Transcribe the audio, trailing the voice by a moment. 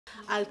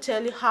I'll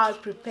tell you how I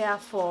prepare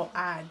for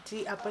a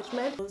D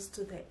appointment. Goes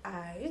to the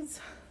eyes.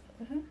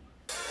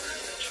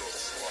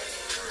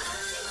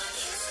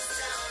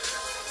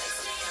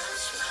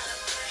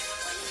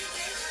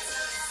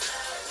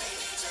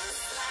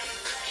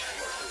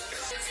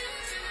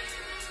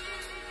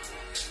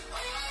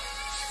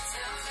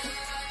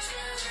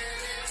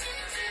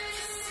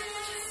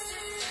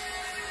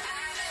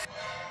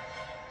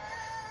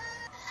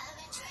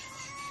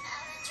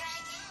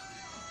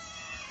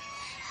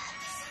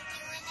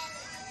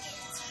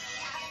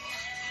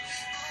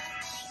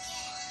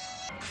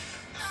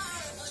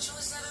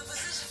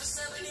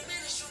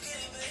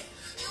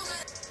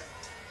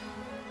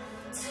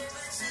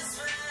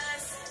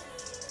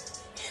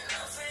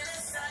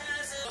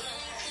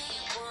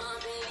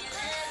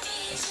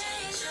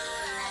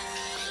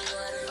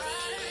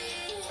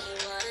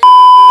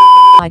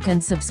 Like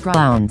and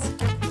subscribe.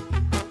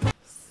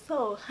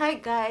 So hi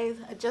guys,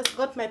 I just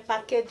got my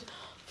package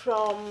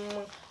from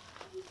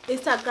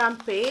Instagram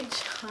page,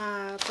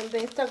 from the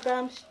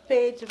Instagram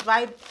page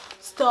vibe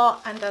store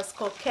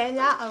 _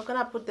 Kenya. I'm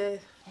gonna put the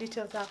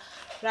details out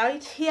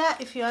right here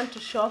if you want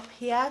to shop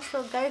here.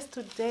 So guys,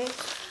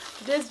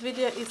 today's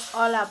video is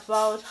all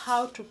about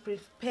how to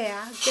prepare,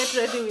 get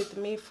ready with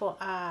me for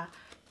a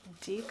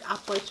dick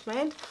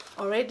appointment.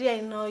 Already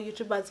I know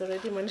YouTube has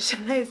already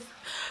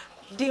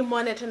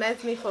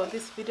demonetized me for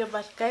this video,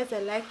 but guys, I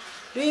like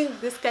doing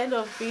this kind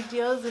of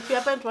videos. If you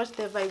haven't watched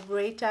the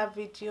vibrator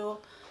video,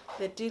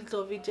 the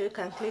dildo video, you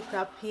can click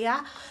up here.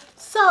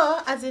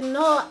 So as you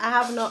know, I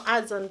have no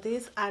ads on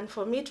this, and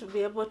for me to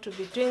be able to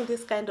be doing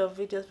this kind of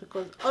videos,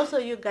 because also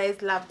you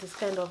guys love this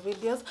kind of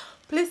videos,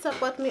 please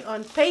support me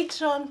on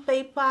Patreon,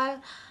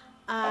 PayPal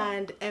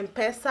and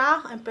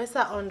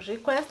M-Pesa on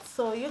request.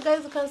 So you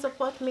guys can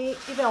support me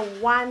even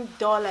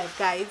 $1,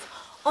 guys.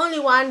 Only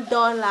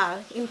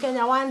 $1 in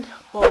Kenya, one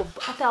bob,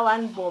 after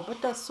one bob,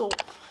 so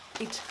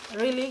it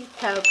really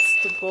helps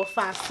to go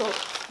fast. So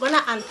I'm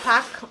gonna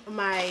unpack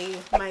my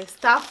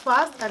stuff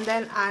first, and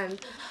then, and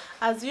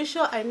as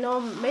usual, I know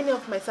many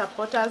of my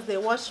supporters, they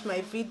watch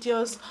my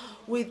videos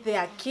with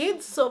their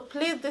kids, so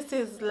please, this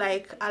is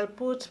like, I'll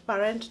put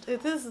parent,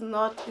 it is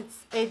not, it's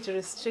age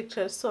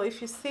restricted, so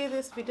if you see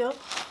this video,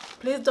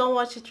 please don't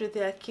watch it with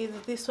their kids.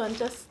 This one,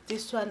 just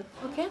this one,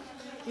 okay?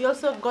 You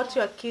also got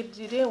your kid,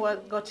 you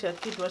didn't got your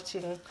kid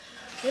watching,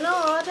 you know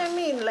what I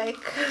mean, like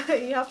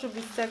you have to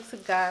be sexy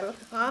girl.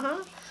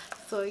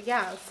 So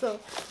yeah, so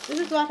this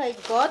is what I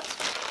got.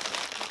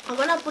 I'm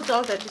gonna put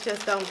all the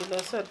details down below,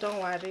 so don't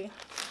worry.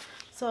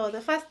 So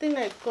the first thing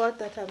I got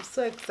that I'm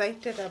so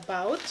excited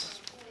about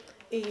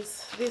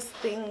is this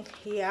thing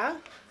here.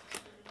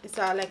 It's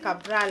like a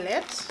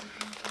bralette.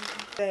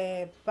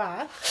 The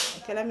back,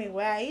 okay, let me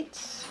wear it.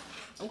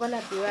 I'm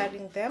gonna be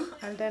wearing them,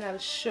 and then I'll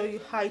show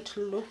you how it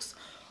looks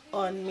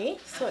on me.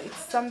 So it's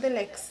something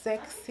like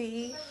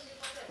sexy,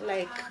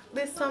 like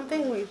there's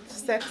something with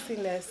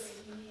sexiness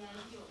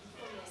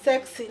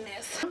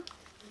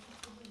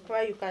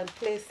where you can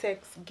play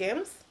sex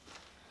games.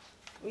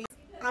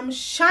 I'm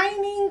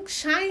shine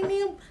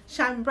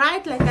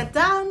bright like a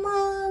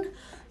diamond.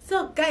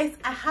 So guys,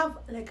 I have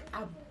like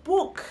a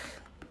book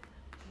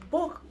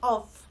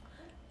of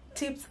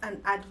tips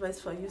and advice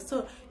for you,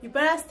 so you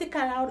better stick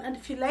around. And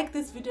if you like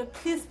this video,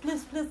 please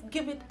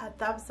give it a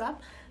thumbs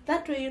up.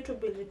 That way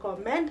YouTube will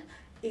recommend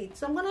it.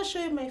 So I'm gonna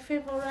show you my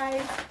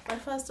favorite, but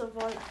first of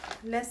all,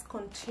 let's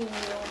continue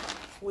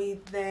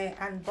with the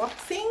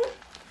unboxing.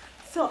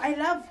 So I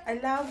love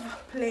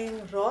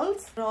playing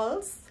roles.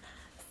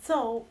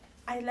 So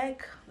I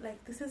like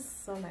this is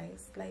so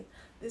nice. Like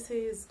this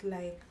is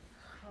like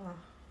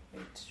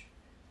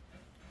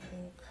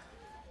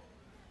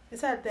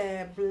these are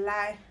the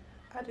blind,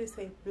 how do you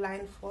say,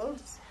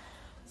 blindfolds,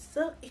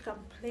 so you can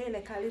play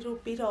like a little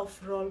bit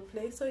of role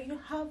play. So you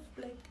have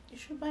like, you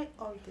should buy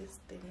all these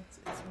things,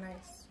 it's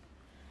nice.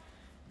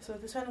 So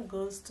this one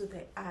goes to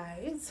the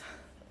eyes.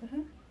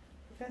 You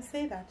can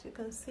see that, you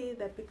can see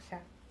the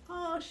picture.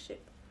 Oh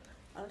shit,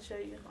 I'll show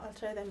you, I'll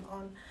try them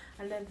on.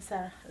 And then these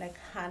are like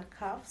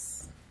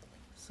handcuffs,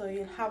 so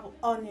you have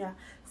on your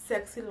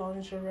sexy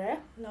lingerie,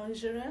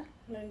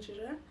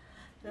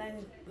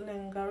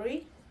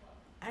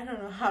 I don't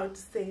know how to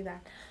say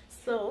that.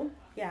 So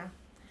yeah,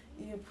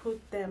 you put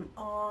them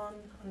on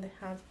the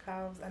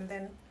handcuffs, and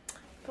then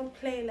you can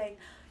play, like,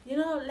 you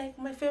know, like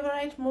my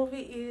favorite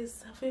movie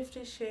is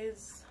 50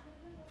 Shades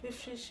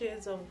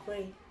of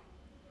Grey.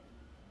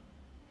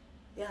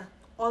 Yeah,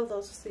 all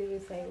those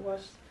series I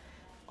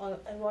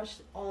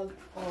watched all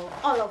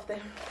of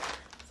them.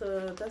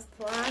 So that's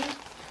one.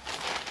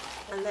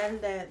 And then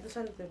this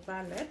one is the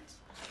valet.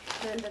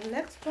 Then the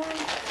next one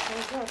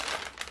is what?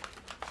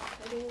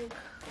 I think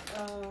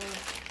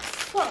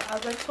so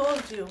as I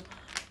told you,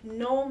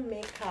 no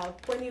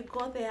makeup. When you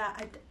go there,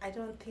 I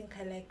don't think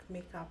I like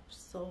makeup,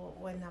 so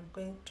when I'm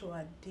going to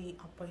a D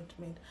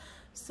appointment,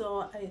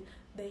 so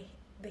they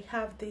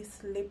have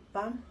this lip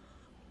balm.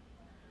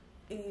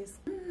 It's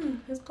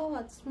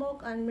called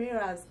Smoke and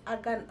Mirrors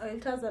Argan Oil.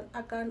 It has an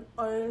argan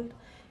oil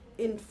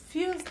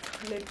infused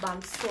lip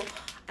balm. So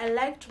I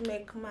like to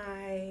make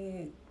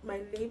my my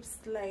lips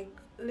like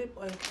lip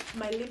oil.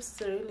 My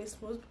lips are really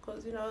smooth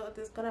because you know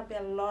there's gonna be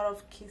a lot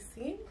of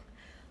kissing.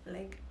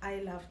 Like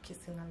I love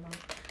kissing a lot.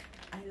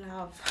 I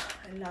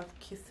love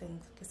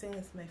kissing. Kissing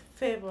is my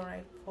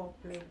favorite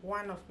foreplay,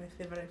 one of my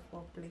favorite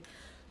foreplay.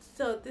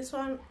 So this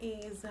one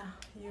is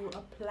you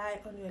apply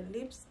on your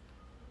lips.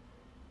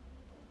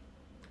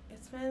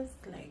 It smells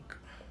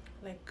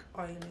like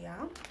oil,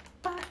 yeah,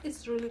 but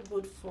it's really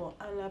good for.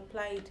 I'll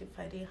apply it if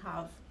I didn't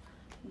have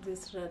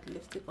this red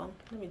lipstick on.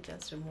 Let me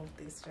just remove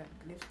this red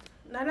lipstick.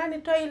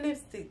 Nanani toy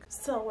lipstick.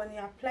 So when you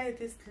apply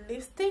this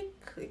lipstick,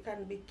 it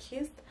can be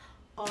kissed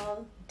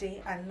all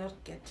day and not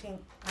getting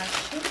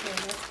ashy.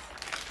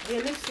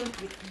 Your lips won't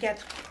get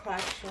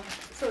crushed.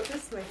 So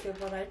this is my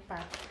favorite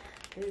part.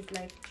 It's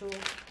like two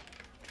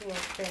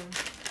of them.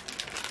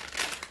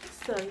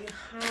 So you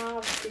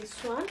have this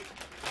one,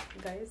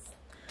 guys.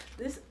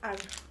 This are,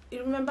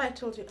 you remember I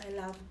told you I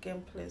love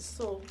gameplay.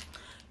 So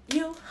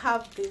you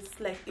have this,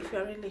 like if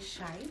you're really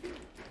shy,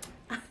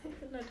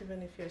 not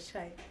even if you're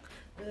shy,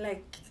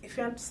 like if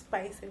you want to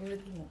spice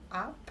everything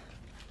up,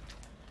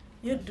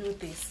 you do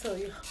this. So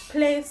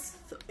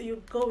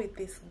you go with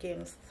these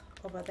games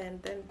over there,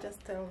 and then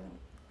just tell them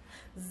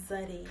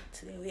Zaddy,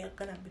 today we are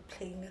gonna be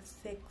playing a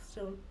sex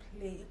role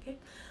play.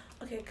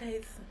 Okay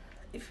guys,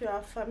 if you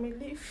are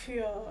family, if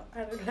you're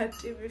a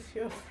relative, if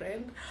you're a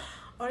friend,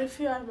 or if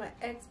you are my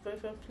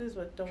ex-boyfriend, please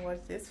don't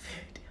watch this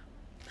video.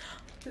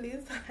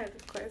 Please, I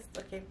request.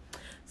 Okay,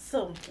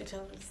 so it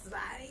was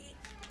Zaddy,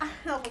 I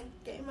have a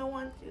game I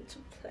want you to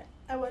play.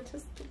 I want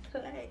us to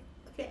play.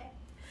 Okay,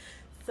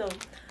 so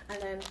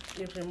and then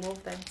you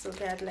remove them. So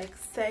they are like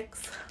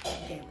sex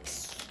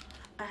games.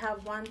 I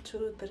have 1,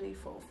 2, 3,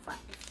 4, 5.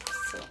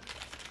 So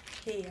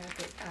here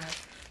they are.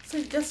 So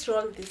you just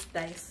roll these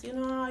dice. You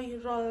know how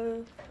you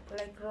roll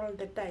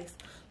the dice.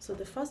 So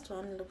the first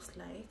one looks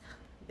like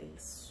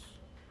this.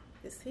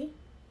 You see?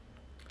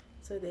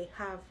 So they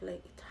have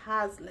like, it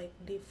has like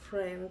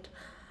different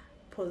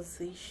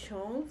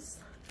positions.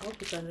 I hope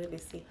you can really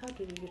see. How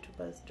do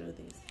YouTubers do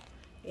this?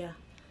 Yeah.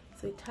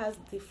 So it has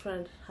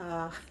different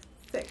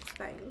sex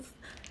styles,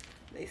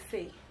 they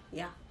say.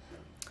 Yeah.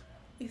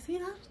 You see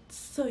that?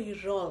 So you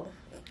roll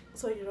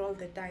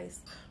the dice,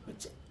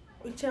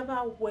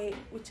 whichever way,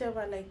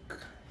 whichever, like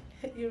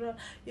you roll,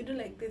 you do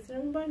like this.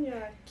 Remember when you're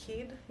a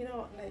kid, you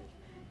know, like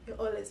you're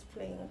always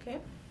playing, okay?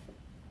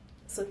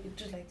 So you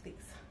do like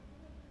this.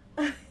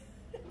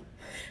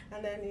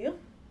 And then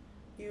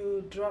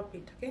you drop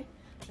it, okay?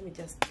 Let me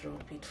just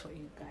drop it for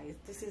you guys.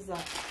 This is a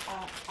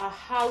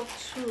how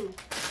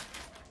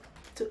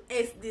to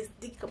ace this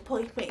dick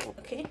appointment,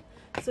 okay?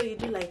 So you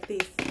do like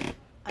this.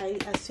 I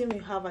assume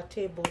you have a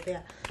table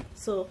there,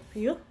 so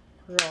you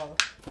roll.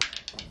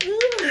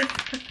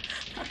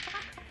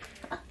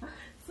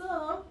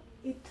 So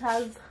it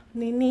has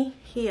Nini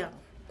here.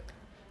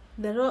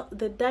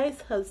 The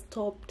dice has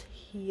stopped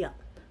here.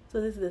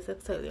 So this is the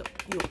sex style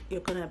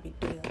you're gonna be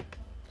doing.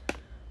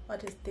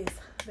 What is this?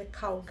 The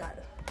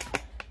cowgirl.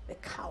 The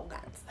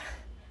cowgirl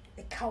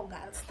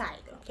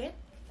style, okay?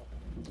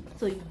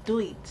 So you do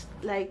it,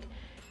 like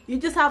you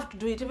just have to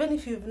do it, even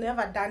if you've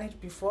never done it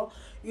before.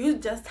 You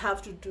just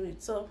have to do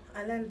it. So,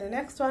 and then the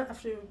next one,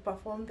 after you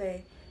perform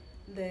the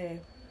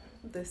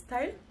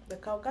style, the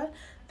cowgirl,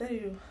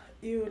 then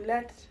you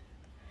let,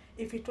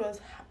 if it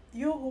was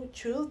you who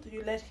chose,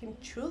 you let him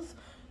choose.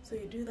 So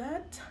you do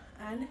that,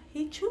 and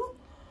he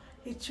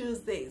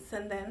choose this,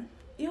 and then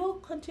you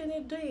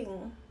continue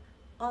doing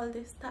all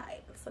these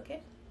styles,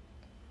 okay?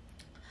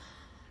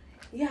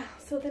 Yeah.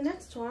 So the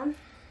next one,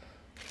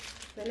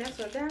 there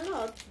are a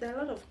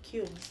lot of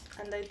cubes,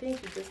 and I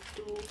think you just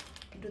do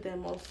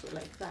them also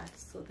like that.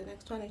 So the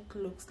next one, it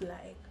looks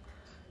like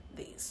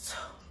this.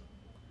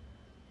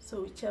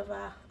 So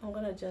whichever, I'm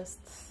gonna just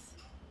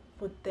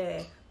put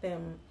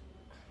them,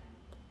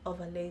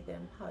 overlay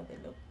them how they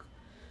look.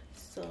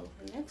 So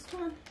the next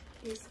one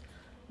is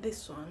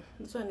this one.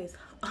 This one is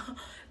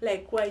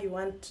like where you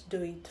want to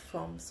do it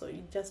from. So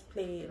you just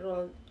play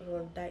roll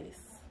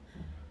dice.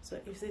 So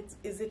is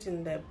it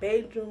in the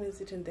bedroom,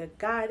 is it in the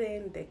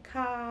garden, the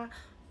car,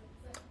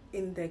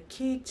 in the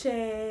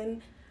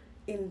kitchen,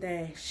 in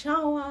the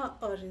shower,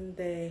 or in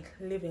the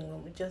living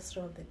room? You just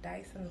roll the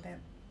dice, and then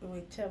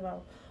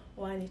whichever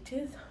one it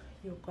is,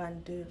 you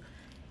can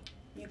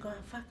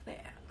fuck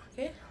there,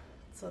 okay?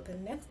 So the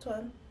next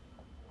one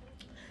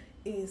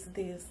is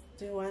this.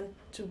 Do you want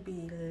to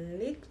be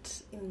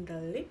licked in the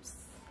lips,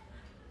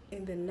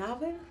 in the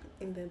navel,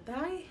 in the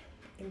thigh,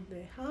 in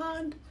the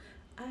hand,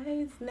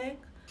 eyes, neck?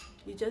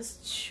 You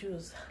just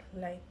choose.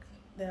 Like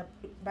there are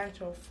a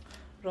bunch of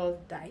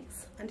rolled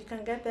dice, and you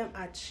can get them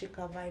at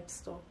Chica Vibe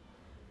store.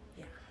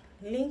 Yeah,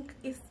 link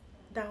is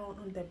down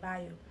on the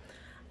bio.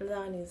 That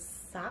one is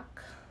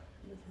suck.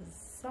 This is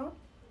suck,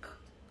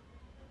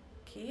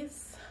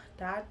 kiss,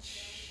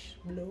 touch,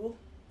 blow.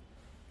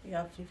 You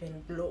have to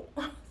even blow.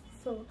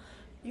 So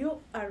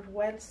you are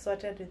well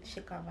sorted with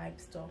Chica Vibe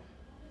store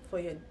for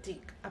your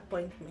dick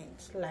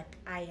appointment, like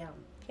I am.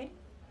 Okay,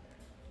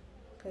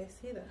 can you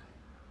see that?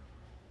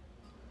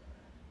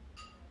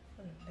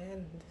 And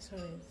then this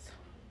one is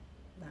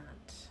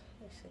that.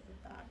 You see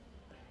that?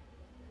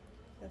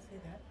 You see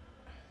that?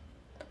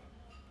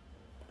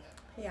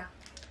 Yeah.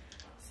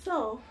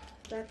 So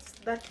that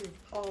is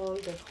all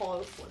the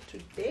haul for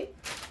today.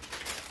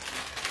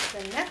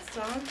 The next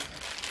one is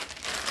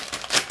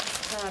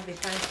gonna be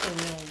thanking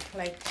you.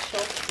 Like,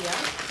 shop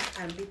here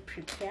and be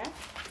prepared.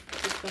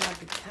 It's gonna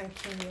be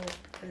thanking you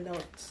a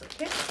lot.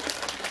 Okay.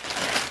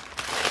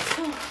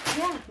 So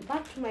yeah,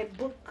 back to my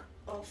book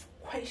of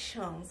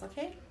questions.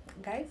 Okay,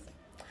 guys.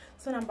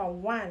 So number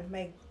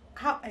one,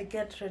 how I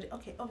get ready.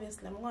 Okay,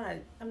 obviously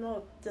I'm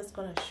not just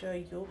gonna show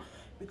you,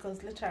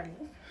 because literally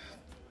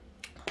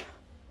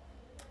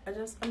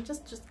I'm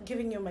just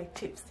giving you my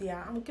tips.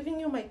 Yeah, I'm giving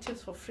you my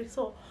tips for free,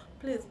 so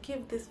please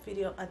give this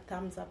video a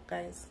thumbs up,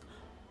 guys.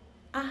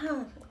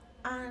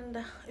 And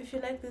if you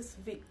like this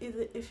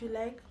if you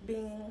like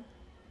being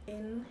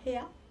in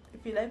here,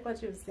 if you like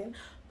what you've seen,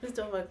 please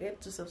don't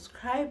forget to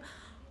subscribe.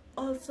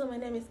 Also, my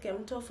name is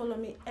Kemunto. Follow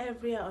me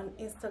everywhere on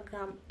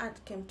Instagram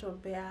at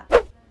KemuntoBear,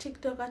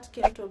 TikTok at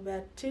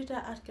KemuntoBear, Twitter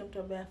at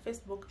KemuntoBear,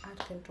 Facebook at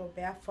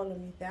KemuntoBear. Follow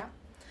me there,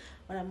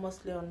 but I'm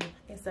mostly on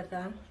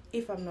Instagram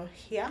if I'm not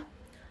here.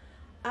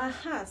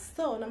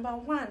 So number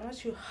one,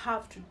 what you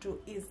have to do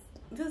is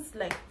this,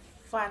 like,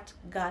 fat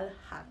girl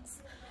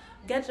hacks.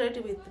 Get ready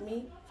with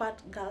me,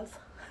 fat girls.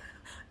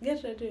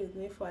 Get ready with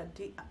me for a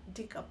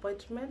dick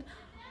appointment.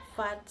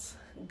 Fat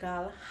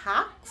girl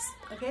hacks.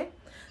 Okay,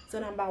 so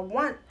number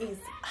one is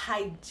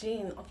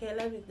hygiene. Okay,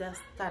 let me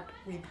just start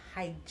with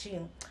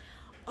hygiene.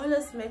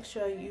 Always make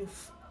sure you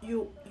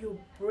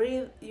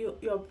breathe,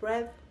 your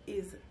breath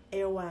is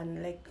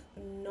A1, like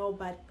no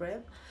bad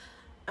breath.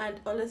 And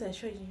always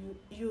ensure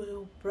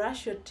you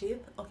brush your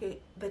teeth. Okay,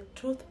 the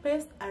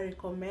toothpaste I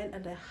recommend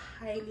and I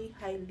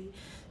highly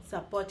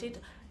support it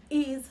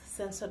is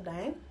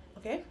Sensodyne.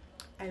 Okay,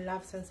 I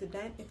love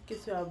Sensodyne. It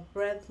keeps your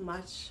breath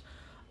much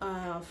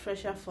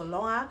fresher for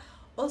longer.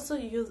 Also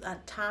use a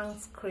tongue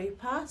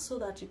scraper so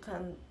that you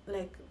can,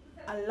 like,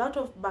 a lot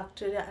of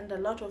bacteria and a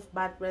lot of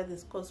bad breath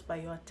is caused by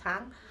your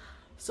tongue.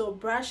 So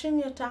brushing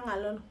your tongue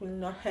alone will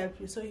not help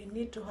you, so you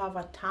need to have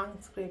a tongue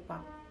scraper.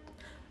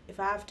 If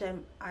I have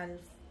time, I'll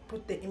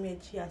put the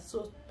image here.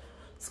 So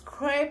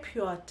scrape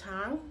your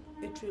tongue.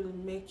 It will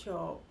make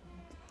your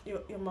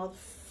mouth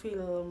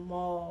feel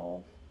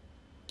more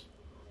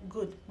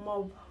good,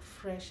 more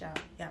fresher.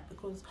 Yeah,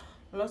 because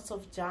lots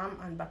of germ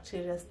and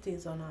bacteria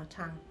stays on our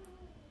tongue.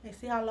 You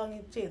see how long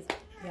it is?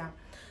 Yeah.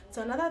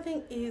 So another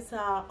thing is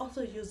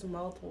also use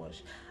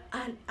mouthwash.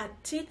 And a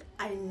tip,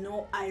 I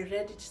know I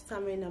read it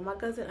somewhere in a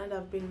magazine and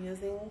I've been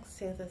using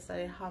since I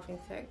started having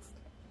sex.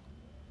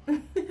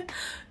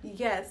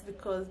 Yes,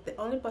 because the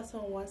only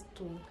person who wants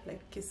to,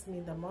 like, kiss me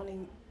in the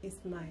morning is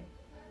my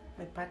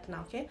partner.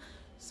 Okay,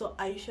 so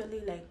I usually,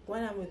 like,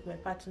 when I'm with my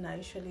partner, I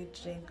usually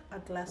drink a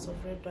glass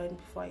of red wine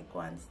before I go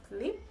and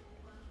sleep,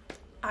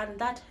 and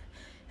that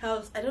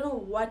helps. I don't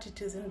know what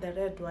it is in the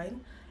red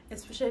wine,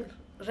 especially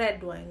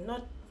red wine,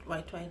 not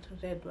white wine,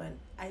 red wine.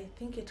 I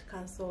think it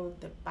cancels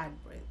the bad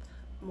breath,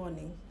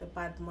 the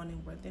bad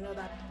morning breath. You know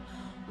that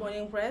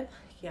morning breath?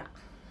 Yeah.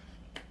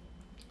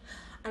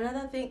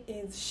 Another thing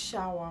is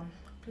shower.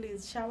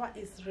 Please, shower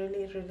is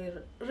really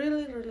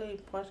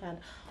important.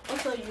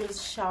 Also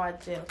use shower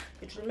gel.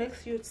 It will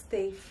make you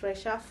stay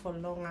fresher for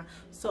longer.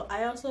 So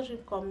I also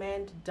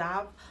recommend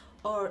Dove,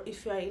 or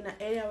if you are in an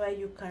area where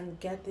you can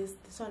get this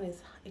one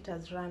it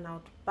has run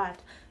out, but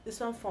this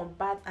one from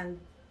Bath and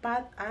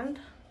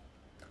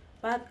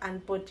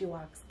Body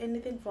Works.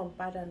 Anything from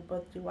Bath and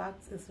Body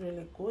Works is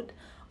really good,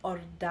 or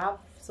Dove.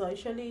 So I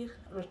usually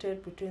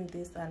rotate between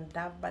this and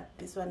Dove, but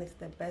this one is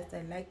the best.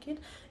 I like it.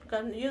 You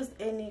can use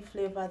any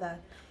flavor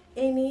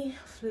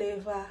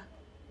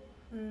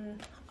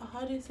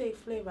how do you say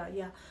flavor?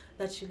 Yeah,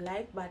 that you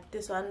like, but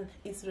this one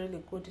is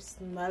really good. It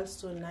smells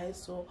so nice.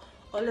 So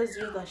always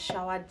use a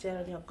shower gel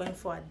when you're going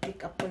for a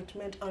dick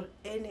appointment or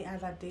any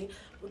other day,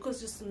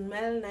 because you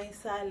smell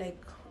nicer.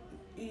 Like,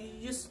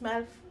 you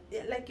smell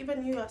like,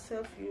 even you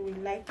yourself, you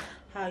will like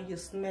how you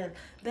smell.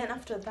 Then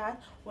after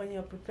that, when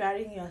you're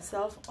preparing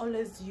yourself,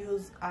 always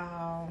use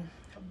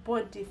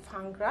body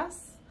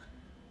fungus,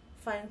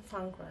 fine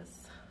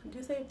fungus. Do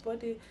you say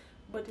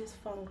body's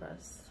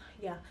fungus?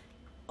 Yeah.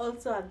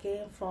 Also,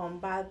 again, from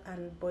Bath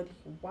and Body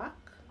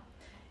Works.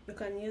 You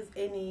can use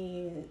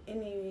any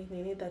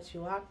that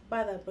you work.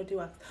 Bath and Body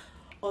Works.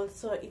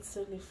 Also, it's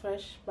really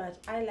fresh, but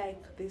I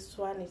like this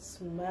one. It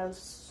smells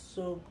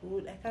so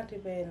good. I can't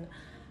even.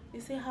 You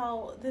see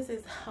how this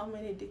is how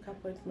many dick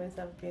appointments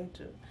I've been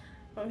to,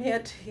 from here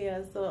to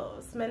here.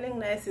 So smelling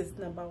nice is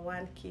number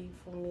one key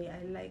for me.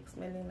 I like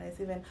smelling nice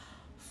even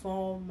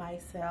for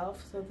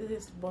myself. So this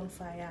is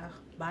Bonfire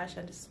Bash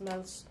and it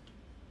smells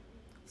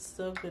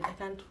so good. I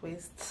can't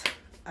waste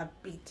a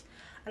bit.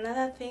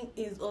 Another thing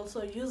is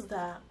also use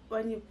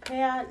when you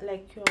pair,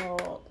 like,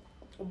 your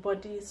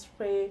body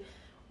spray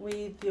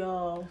with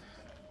your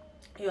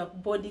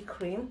body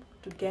cream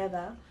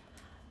together,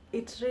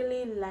 it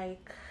really,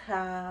 like,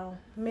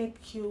 make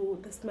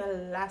the smell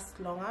last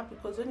longer,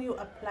 because when you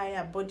apply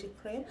a body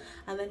cream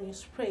and then you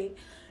spray,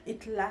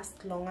 it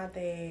lasts longer.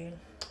 The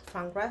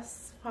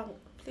fungus,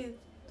 please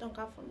don't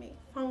come for me.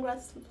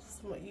 Congrats,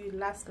 you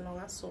last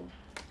longer. So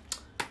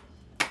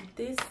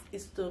this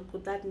is so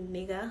good. That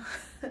nigga,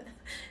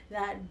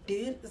 that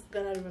dude is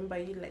gonna remember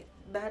you. Like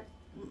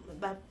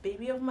that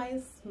baby of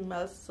mine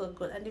smells so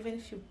good. And even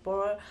if you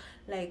borrow,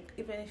 like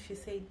even if you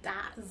say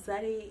that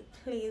Zaddy,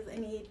 please, I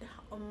need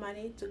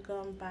money to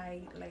go and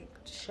buy like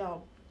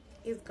shop,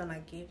 it's gonna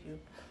give you,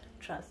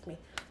 trust me.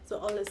 So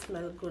always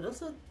smell good.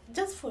 Also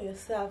just for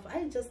yourself,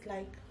 I just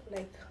like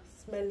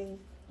smelling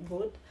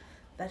good.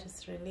 That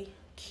is really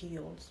cute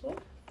also.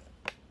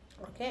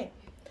 Okay,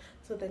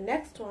 so the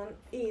next one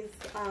is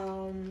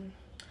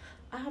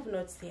I have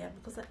notes here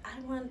because I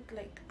want,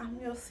 like, I'm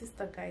your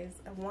sister, guys.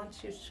 I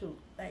want you to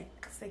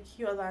like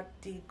secure that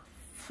dick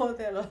for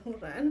the long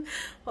run,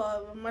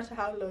 or no matter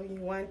how long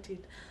you want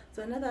it.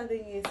 So another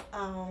thing is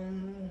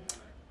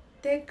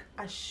take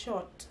a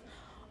shot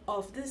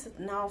of this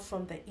now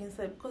from the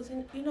inside, because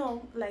you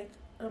know, like,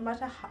 no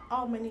matter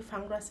how many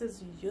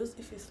funguses you use,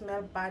 if you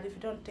smell bad, if you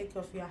don't take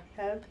care of your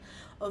health,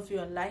 of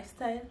your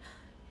lifestyle,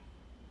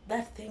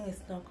 that thing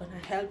is not gonna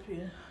help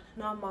you.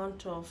 No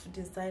amount of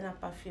designer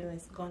perfume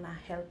is gonna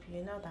help you.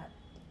 You know that?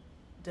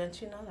 Don't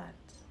you know that?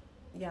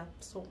 Yeah.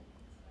 So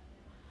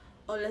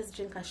always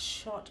drink a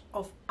shot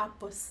of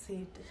apple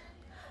cider.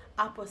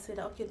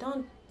 Okay,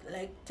 don't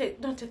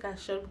take a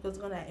shot because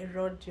it's gonna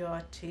erode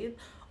your teeth.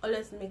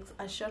 Always mix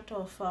a shot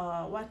of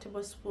 1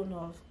 tablespoon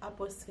of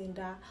apple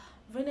cider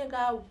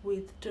vinegar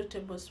with 2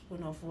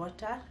 tablespoons of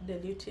water,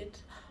 dilute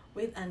it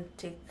with, and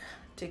take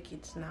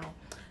it now.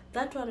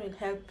 That one will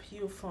help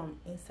you from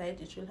inside.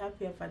 It will help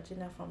your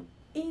vagina from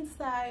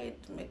inside,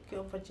 make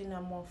your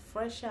vagina more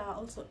fresher.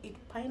 Also eat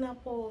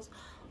pineapples,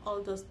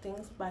 all those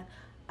things. But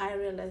I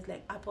realized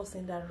like apple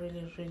cider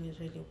really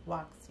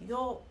works.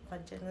 Your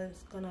vagina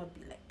is gonna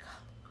be like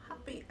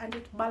happy, and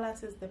it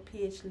balances the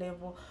pH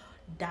level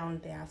down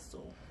there.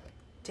 So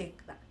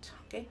take that,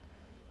 okay?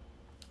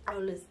 I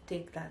always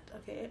take that,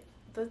 okay?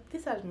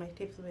 These are my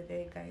tips with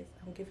you guys.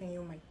 I'm giving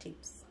you my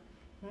tips.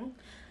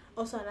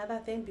 Also, another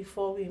thing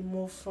before we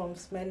move from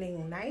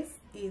smelling nice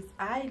is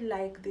I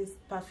like this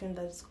perfume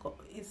that's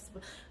called,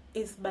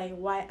 is by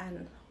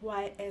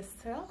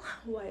YSL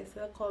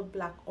called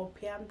Black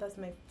Opium. That's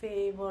my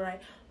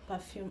favorite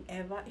perfume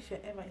ever. If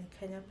you're ever in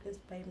Kenya, please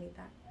buy me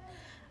that.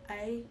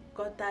 I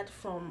got that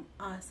from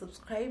a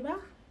subscriber,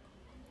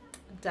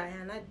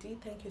 Diana D.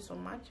 Thank you so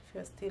much. If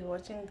you're still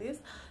watching this,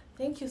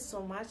 thank you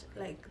so much.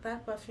 Like,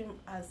 that perfume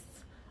has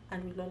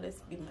and will always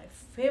be my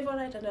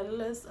favorite, and I'll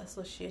always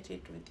associate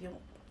it with you.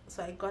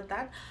 So I got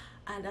that,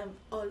 and I've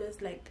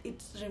always, like,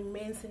 it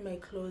remains in my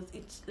clothes.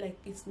 It's like,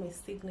 it's my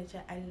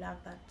signature. I love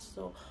that.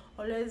 So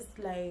always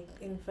like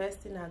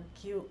invest in a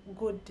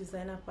good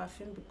designer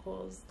perfume,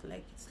 because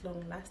like it's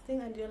long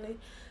lasting, and you only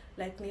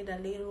like need a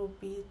little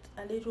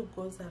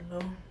goes a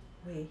long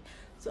way.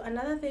 So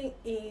another thing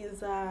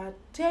is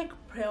take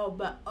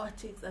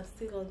probiotics and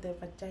still on the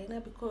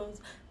vagina,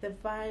 because the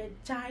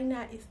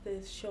vagina is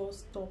the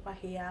showstopper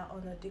here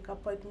on a dick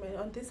appointment.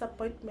 On this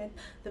appointment,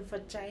 the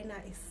vagina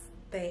is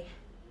the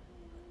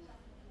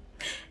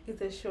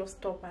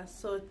showstopper.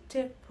 So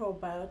take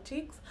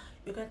probiotics.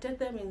 You can take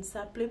them in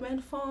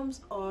supplement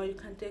forms, or you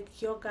can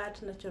take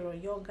yogurt, natural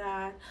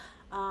yogurt,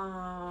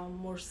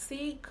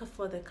 Morsik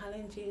for the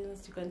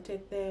Kalenjins. You can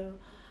take them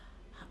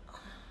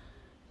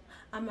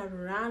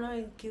Amarano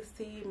and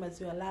Kisi,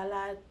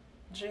 Mazualala.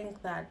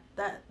 Drink that.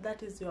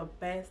 That is your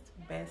best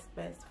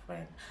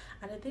friend.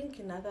 And I think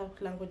in other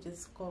languages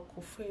it's called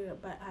kufir,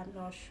 but I'm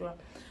not sure.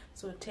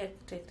 So take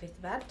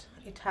that.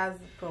 It has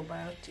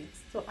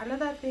probiotics. So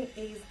another thing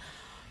is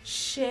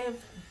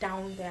shave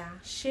down there.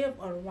 Shave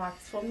or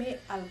wax. For me,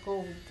 I'll go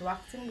with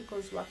waxing,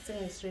 because waxing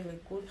is really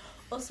good.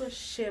 Also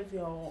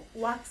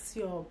wax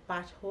your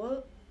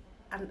butthole.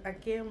 And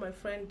again, my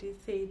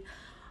did say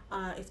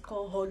it's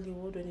called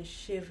Hollywood when you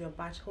shave your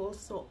butthole.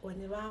 So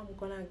whenever I'm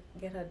gonna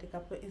get a dick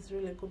up, it's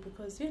really good,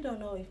 because you don't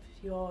know if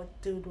your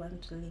dude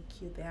wants to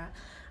lick you there,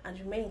 and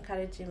you may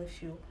encourage him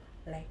if you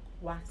like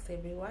wax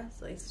everywhere.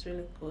 So it's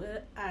really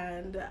good,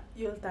 and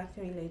you'll thank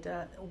me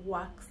later.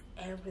 Wax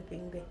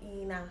everything, the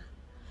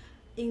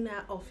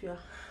inner of your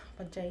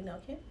vagina,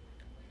 okay?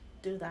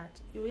 Do that.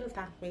 You will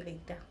thank me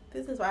later.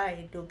 This is what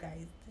I do,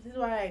 guys. This is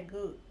what I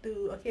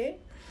do, okay?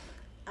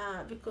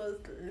 Because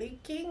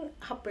leaking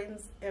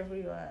happens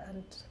everywhere,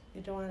 and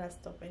you don't want to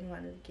stop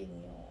anyone leaking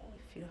you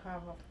if you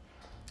have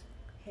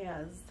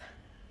hairs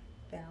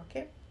there,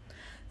 okay?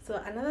 So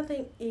another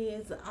thing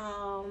is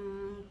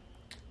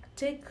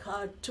take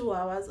 2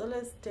 hours.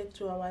 Always take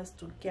 2 hours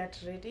to get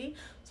ready,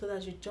 so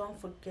that you don't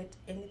forget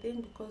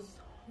anything, because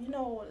you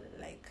know,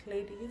 like,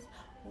 ladies,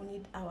 we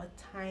need our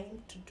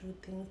time to do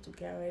things, to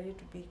get ready,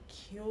 to be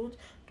cute,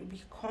 to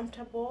be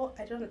comfortable.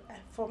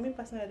 For me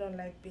personally, I don't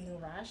like being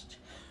rushed.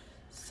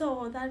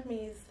 So that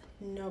means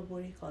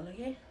nobody call,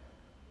 okay?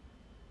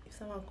 If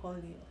someone call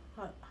you,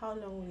 how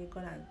long will you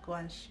gonna go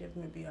and shave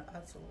maybe your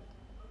asshole?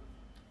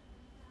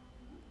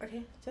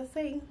 Okay, just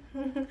saying.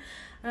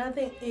 Another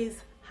thing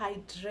is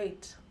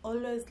hydrate.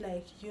 Always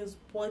like use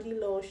body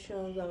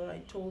lotions, as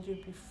I told you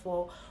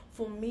before.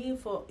 For me,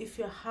 for if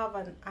you have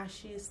an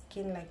ashy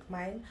skin like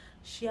mine,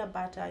 shea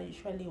butter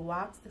usually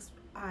works,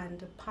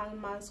 and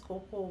Palmer's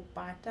cocoa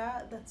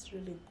butter, that's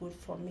really good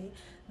for me.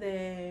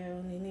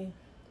 The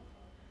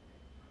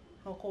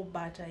cocoa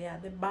butter, yeah,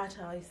 the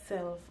butter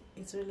itself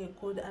is really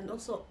good. And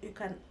also you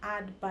can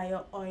add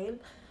bio oil,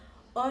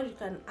 or you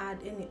can add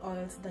any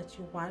oils that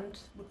you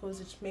want,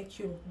 because it makes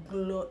you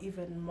glow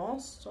even more.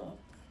 So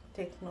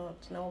take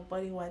note,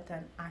 nobody wants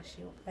an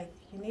ashy, like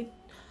you need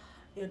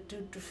your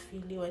dude to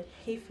feel you. When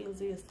he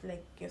feels you, it's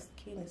like your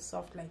skin is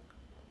soft like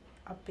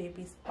a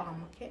baby's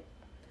palm. Okay,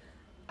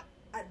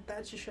 and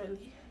that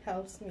usually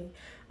helps me.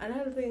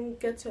 Another thing,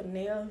 get your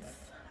nails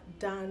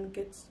done.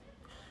 It's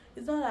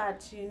not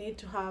that you need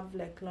to have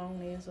like long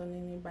nails or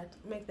anything, but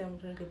make them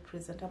really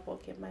presentable.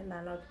 Okay, mine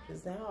are not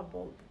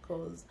presentable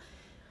because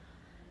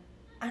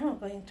I'm not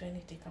going to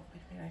any makeup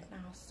with me right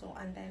now. So,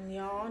 and then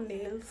your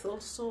nails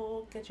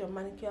also, get your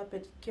manicure,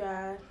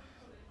 pedicure,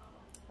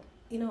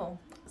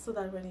 so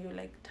that when you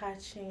like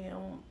touching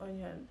on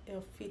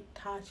your feet,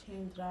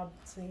 touching,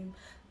 rubbing,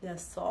 they're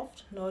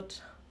soft,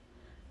 not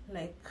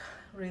like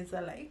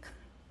razor like.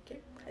 Okay,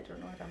 I don't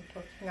know what I'm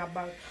talking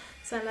about.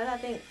 So another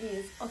thing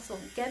is also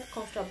get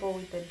comfortable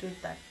with the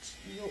dude that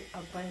you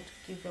are going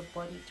to give your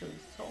body to.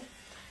 So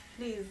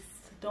please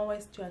don't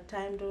waste your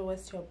time, don't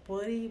waste your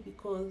body,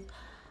 because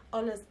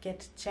always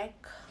get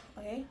checked.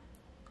 Okay,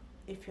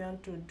 if you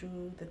want to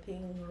do the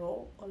thing raw,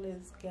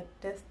 always get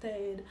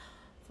tested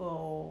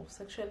for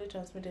sexually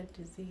transmitted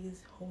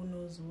disease. Who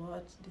knows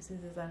what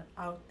diseases are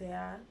out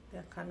there,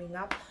 they're coming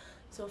up.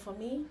 So for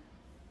me,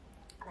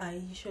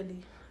 I'm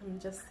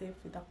just safe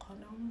with a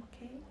condom.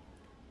 Okay,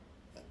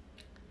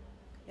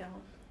 yeah,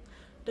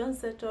 don't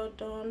settle,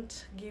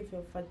 don't give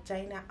your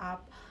vagina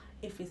up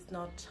if it's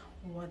not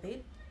worth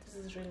it. This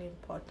is really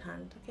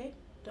important. Okay,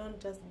 don't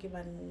just give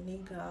a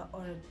nigga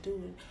or a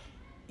dude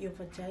your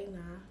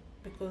vagina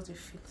because you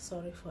feel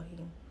sorry for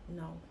him.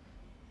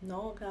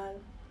 No girl,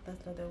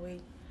 that's not the way.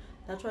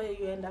 That's why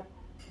you end up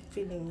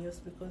feeling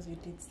used, because you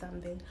did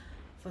something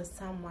for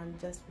someone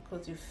just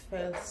because you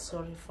felt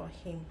sorry for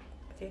him.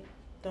 Okay,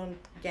 don't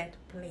get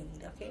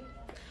played. Okay,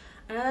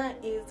 another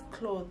is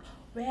clothes.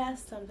 Wear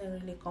something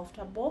really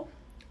comfortable.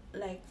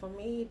 Like for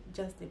me, it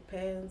just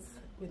depends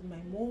with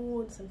my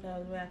mood.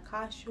 Sometimes I wear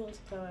casual,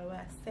 sometimes I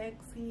wear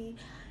sexy.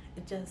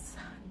 It just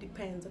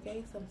depends.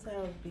 Okay, sometimes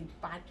I'll be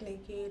butt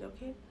naked,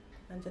 okay,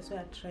 and just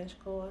wear a trench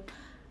coat.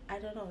 I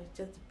don't know, it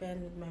just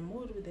depends with my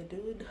mood, with the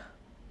dude,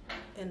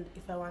 and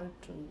if I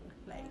want to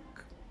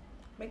like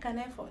make an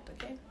effort.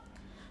 Okay,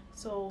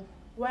 so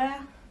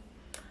wear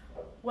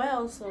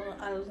also,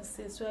 I'll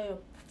say, wear your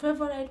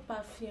favorite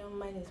perfume.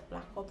 Mine is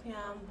Black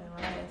Opium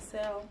by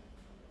YSL.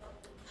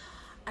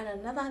 And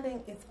another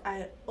thing is,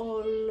 I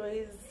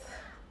always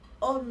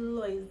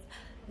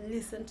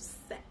listen to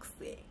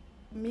sexy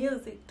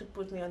music to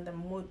put me on the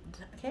mood.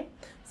 Okay,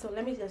 so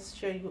let me just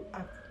show you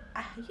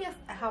yes,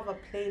 I have a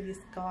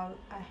playlist, girl.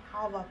 I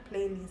have a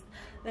playlist.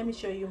 Let me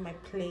show you my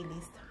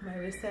playlist, my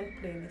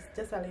recent playlist,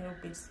 just a little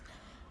bit,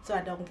 so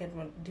I don't get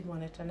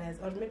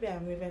demonetized, or maybe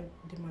I'm even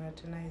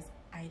demonetized,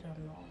 I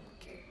don't know.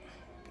 Okay,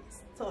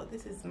 so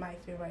this is my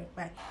favorite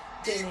by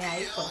Jhené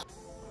Aiko.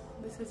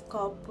 This is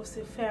called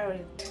Pussy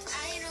Fairy.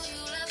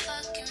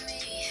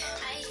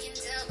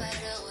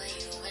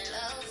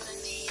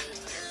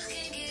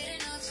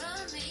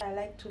 I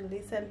like to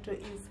listen to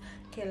is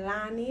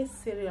Kehlani,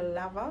 Serial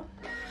Lover.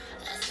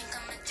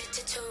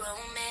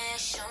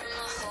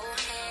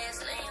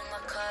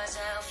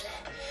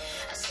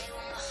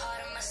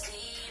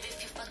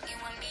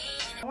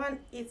 One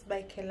is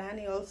by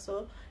Kehlani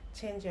also,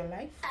 Change Your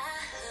Life.